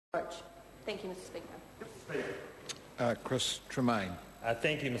Thank you, Mr. Speaker. Chris Tremaine.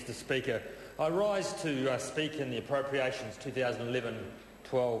 Thank you, Mr. Speaker. I rise to speak in the Appropriations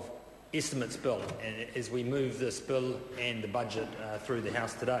 2011-12 Estimates Bill, and as we move this bill and the budget through the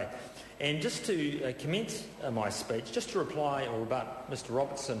House today. And just to commence my speech, just to reply or rebut Mr.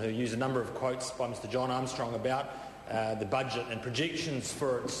 Robertson, who used a number of quotes by Mr. John Armstrong about the budget and projections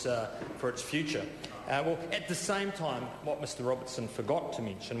for its future. Well, at the same time, what Mr. Robertson forgot to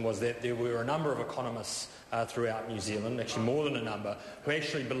mention was that there were a number of economists throughout New Zealand, actually more than a number, who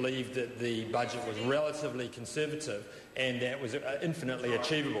actually believed that the budget was relatively conservative and that was infinitely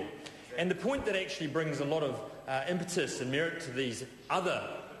achievable. And the point that actually brings a lot of impetus and merit to these other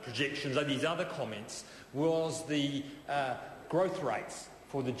projections, these other comments, was the growth rates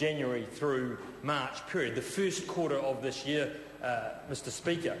for the January through March period, the first quarter of this year, Mr.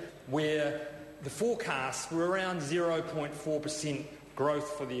 Speaker, where the forecasts were around 0.4% growth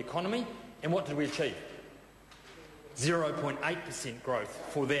for the economy. And what did we achieve? 0.8% growth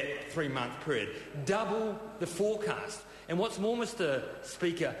for that 3-month period. Double the forecast. And what's more, Mr.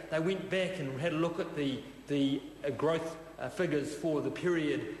 Speaker, they went back and had a look at the growth figures for the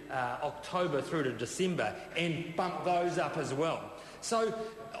period October through to December and bumped those up as well. So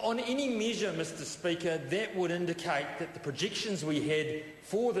on any measure, Mr. Speaker, that would indicate that the projections we had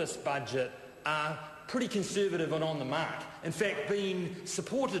for this budget are pretty conservative and on the mark. In fact, being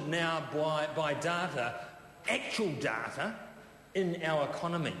supported now by data, actual data in our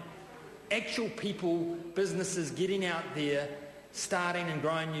economy. Actual people, businesses getting out there, starting and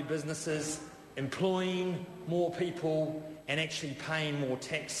growing new businesses, employing more people and actually paying more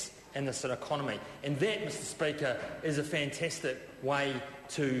tax in this economy. And that, Mr. Speaker, is a fantastic way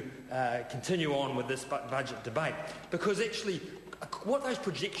to continue on with this budget debate. Because actually, what those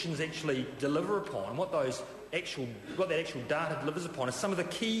projections actually deliver upon, what that actual data delivers upon, is some of the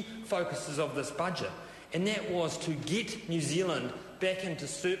key focuses of this budget. And that was to get New Zealand back into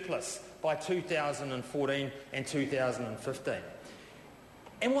surplus by 2014 and 2015.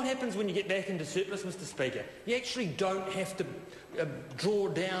 And what happens when you get back into surplus, Mr. Speaker? You actually don't have to draw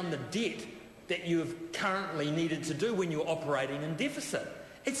down the debt that you've currently needed to do when you're operating in deficit.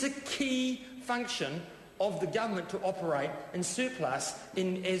 It's a key function of the government to operate in surplus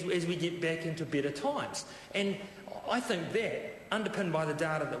as we get back into better times. And I think that, underpinned by the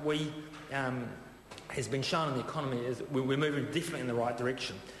data that has been shown in the economy, is we're moving definitely in the right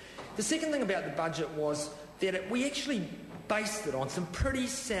direction. The second thing about the budget was that we actually based it on some pretty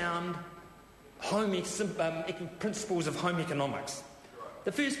sound principles of home economics.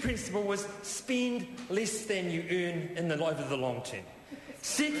 The first principle was spend less than you earn over the long term.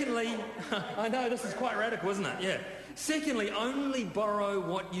 Secondly, I know this is quite radical, isn't it? Yeah. Secondly, only borrow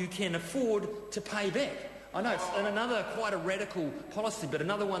what you can afford to pay back. I know it's another quite a radical policy, but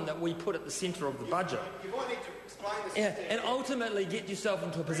another one that we put at the centre of the budget. You might need to explain this. Yeah, and ultimately get yourself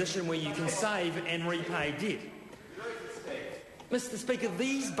into a position where you can save and repay debt. Mr. Speaker,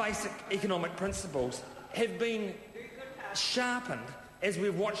 these basic economic principles have been sharpened as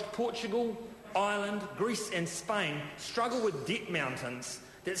we've watched Portugal, Ireland, Greece and Spain struggle with debt mountains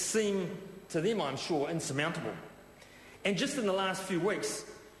that seem to them, I'm sure, insurmountable. And just in the last few weeks,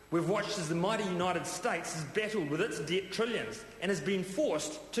 we've watched as the mighty United States has battled with its debt trillions and has been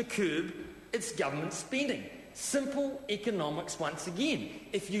forced to curb its government spending. Simple economics once again.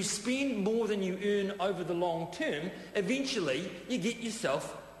 If you spend more than you earn over the long term, eventually you get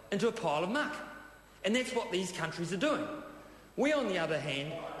yourself into a pile of muck. And that's what these countries are doing. We, on the other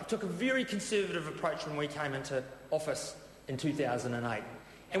hand, took a very conservative approach when we came into office in 2008.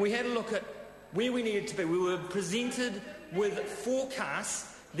 And we had a look at where we needed to be. We were presented with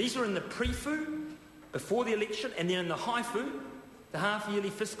forecasts. These were in the pre-FU, before the election, and then in the high-FU, the half-yearly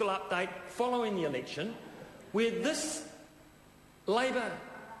fiscal update following the election, where this Labor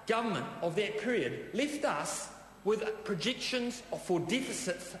government of that period left us with projections for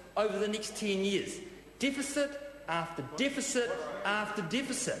deficits over the next 10 years. Deficit after deficit after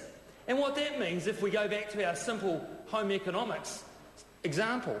deficit. And what that means, if we go back to our simple home economics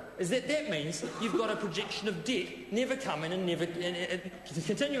example, is that means you've got a projection of debt never coming and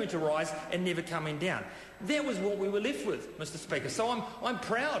continuing to rise and never coming down. That was what we were left with, Mr. Speaker. So I'm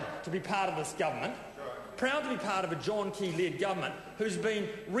proud to be part of this government, proud to be part of a John Key-led government who's been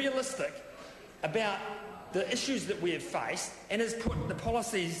realistic about the issues that we have faced and has put the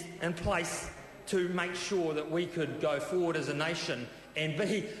policies in place to make sure that we could go forward as a nation and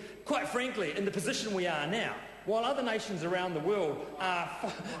be, quite frankly, in the position we are now. While other nations around the world are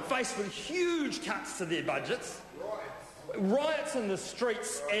faced with huge cuts to their budgets, riots in the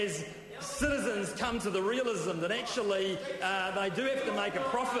streets as citizens come to the realism that actually they do have to make a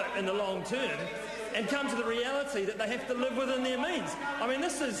profit in the long term, and come to the reality that they have to live within their means. I mean,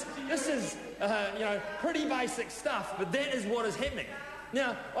 this is pretty basic stuff, but that is what is happening.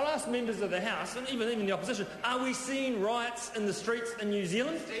 Now, I'll ask members of the House, and even the opposition, are we seeing riots in the streets in New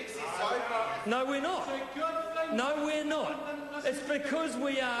Zealand? No, we're not. No, we're not. It's because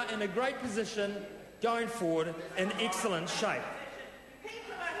we are in a great position going forward in excellent shape.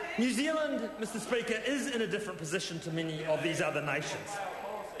 New Zealand, Mr. Speaker, is in a different position to many of these other nations.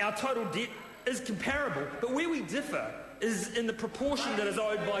 Our total debt is comparable, but where we differ is in the proportion that is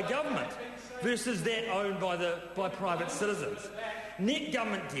owed by government versus that owned by private citizens. Net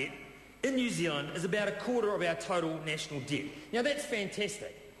government debt in New Zealand is about a quarter of our total national debt. Now, that's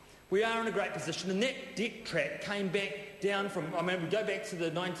fantastic. We are in a great position, and that debt track came back down from, we go back to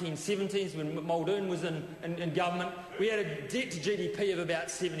the 1970s when Muldoon was in government. We had a debt to GDP of about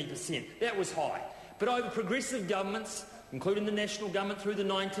 70%. That was high. But over progressive governments, including the National government through the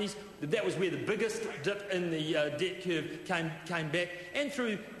 90s, that was where the biggest dip in the debt curve came back, and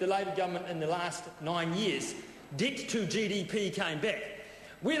through the Labour government in the last 9 years, debt to GDP came back.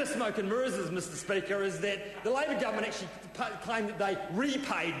 Where the smoke and mirrors is, Mr. Speaker, is that the Labour government actually claimed that they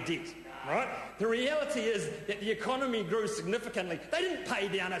repaid debt. Right? The reality is that the economy grew significantly. They didn't pay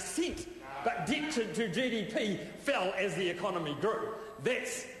down a cent, but debt to GDP fell as the economy grew.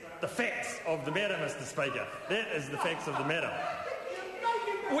 That's the facts of the matter, Mr. Speaker. That is the facts of the matter.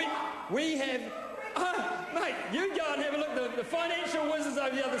 We have... mate, you go and have a look at the financial wizards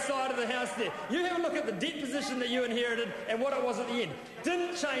over the other side of the house there. You have a look at the debt position that you inherited and what it was at the end.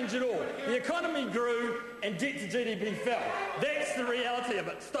 Didn't change at all. The economy grew and debt to GDP fell. That's the reality of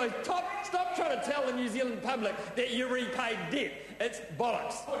it. So stop trying to tell the New Zealand public that you repaid debt. It's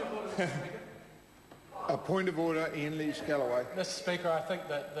bollocks. A point of order, Ian Lee-Scalloway. Mr. Speaker, I think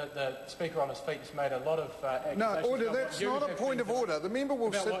that the Speaker on his feet has made a lot of accusations. No, order, that's not a point of order. The member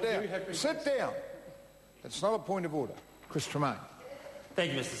will sit down. Sit down. It's not a point of order. Chris Tremaine.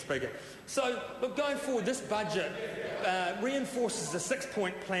 Thank you, Mr. Speaker. So, look, going forward, this budget reinforces the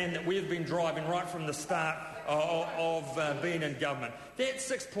six-point plan that we have been driving right from the start of being in government. That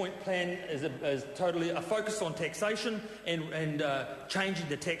six-point plan is totally a focus on taxation and changing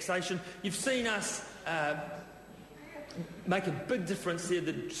the taxation. You've seen us make a big difference there,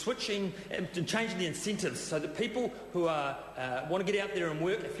 the switching and changing the incentives so that people who want to get out there and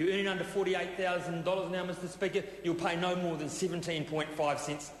work, if you're earning under $48,000 now, Mr. Speaker, you'll pay no more than 17.5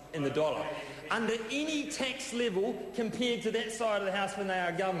 cents in the dollar. Under any tax level compared to that side of the house when they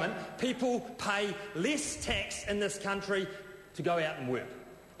are government, people pay less tax in this country to go out and work.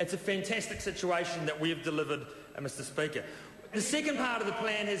 It's a fantastic situation that we have delivered, Mr. Speaker. The second part of the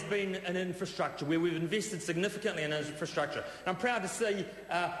plan has been in infrastructure, where we've invested significantly in infrastructure. And I'm proud to see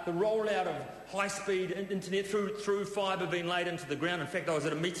the rollout of high-speed internet through fibre being laid into the ground. In fact, I was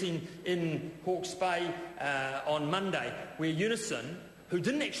at a meeting in Hawke's Bay on Monday, where Unison, who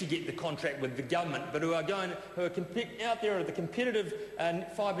didn't actually get the contract with the government, but who are out there at the competitive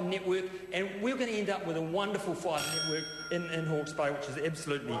fibre network, and we're going to end up with a wonderful fibre network in Hawke's Bay, which is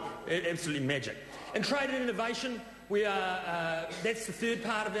absolutely magic. In trade and innovation, we are, that's the third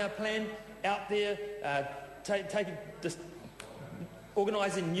part of our plan, out there,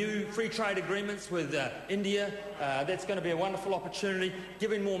 organising new free trade agreements with India. That's going to be a wonderful opportunity,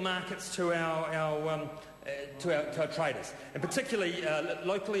 giving more markets to our traders, and particularly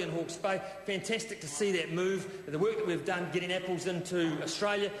locally in Hawke's Bay. Fantastic to see that move, the work that we've done getting apples into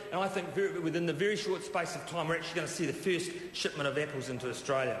Australia, and I think within the very short space of time we're actually going to see the first shipment of apples into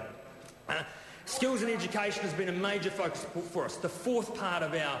Australia. Skills and education has been a major focus for us, the fourth part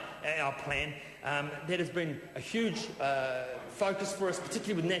of our plan. That has been a huge focus for us,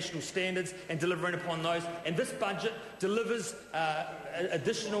 particularly with national standards and delivering upon those. And this budget delivers an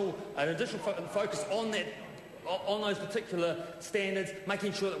additional focus on that, on those particular standards,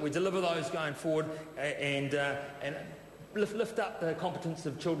 making sure that we deliver those going forward and lift up the competence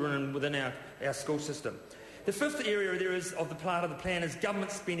of children within our school system. The fifth area there is of the part of the plan is government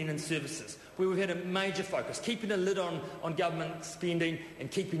spending and services, where we've had a major focus, keeping a lid on government spending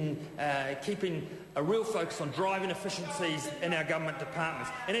and keeping a real focus on driving efficiencies in our government departments.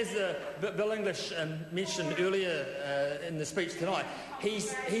 And as Bill English mentioned earlier in the speech tonight,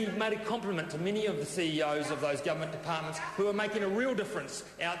 he made a compliment to many of the CEOs of those government departments who are making a real difference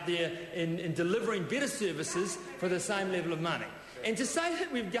out there in delivering better services for the same level of money. And to say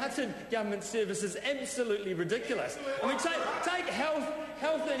that we've gutted government services is absolutely ridiculous. I mean, take health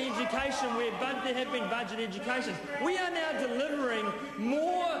health and education where there have been budget educations. We are now delivering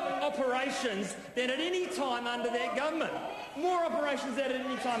more operations than at any time under that government. More operations than at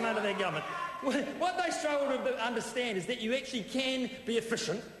any time under that government. What they struggle to understand is that you actually can be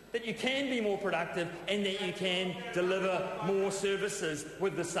efficient, that you can be more productive, and that you can deliver more services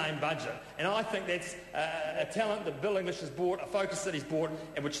with the same budget. And I think that's a talent that Bill English has brought, a focus that he's brought,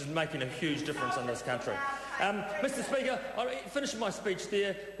 and which is making a huge difference in this country. Mr Speaker, I'll finish my speech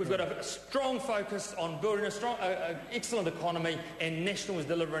there. We've got a strong focus on building a strong, excellent economy, and National is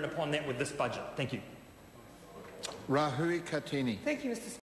delivering upon that with this budget. Thank you. Rahui Katini. Thank you, Mr. Speaker.